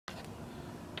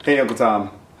Hey Uncle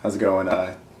Tom, how's it going?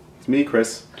 It's me,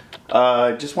 Chris.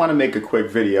 Just want to make a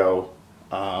quick video.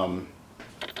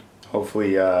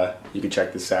 Hopefully you can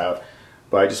check this out.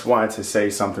 But I just wanted to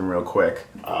say something real quick.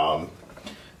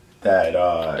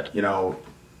 That you know,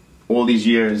 all these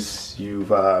years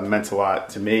you've meant a lot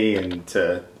to me and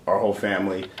to our whole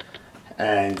family.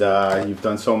 And you've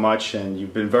done so much and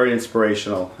you've been very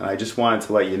inspirational. And I just wanted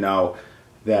to let you know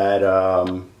that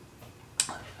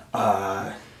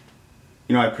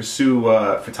you know, I pursue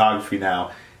photography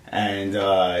now, and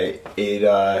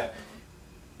it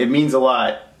means a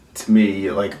lot to me,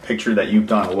 like a picture that you've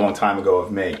done a long time ago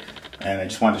of me, and I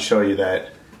just wanted to show you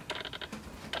that.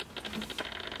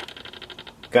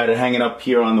 Got it hanging up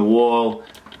here on the wall.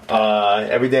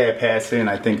 Every day I pass it and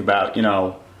I think about, you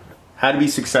know, how to be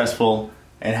successful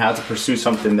and how to pursue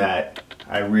something that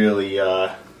I really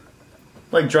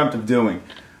like dreamt of doing.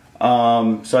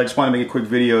 So I just want to make a quick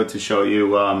video to show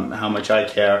you how much I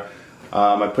care.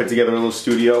 I put together a little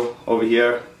studio over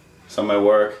here, some of my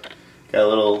work. Got a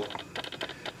little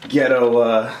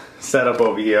ghetto setup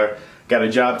over here. Got a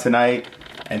job tonight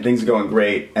and things are going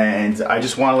great. And I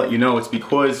just want to let you know it's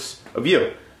because of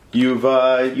you. You've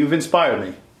inspired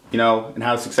me, you know, and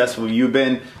how successful you've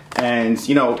been, and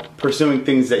you know, pursuing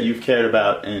things that you've cared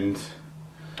about, and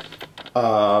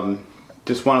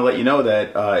just want to let you know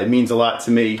that it means a lot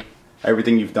to me,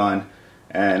 everything you've done,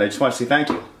 and I just want to say thank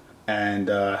you. And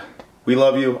we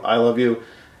love you, I love you,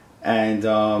 and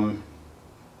I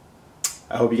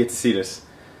hope you get to see this.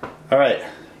 Alright,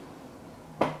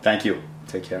 thank you,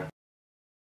 take care.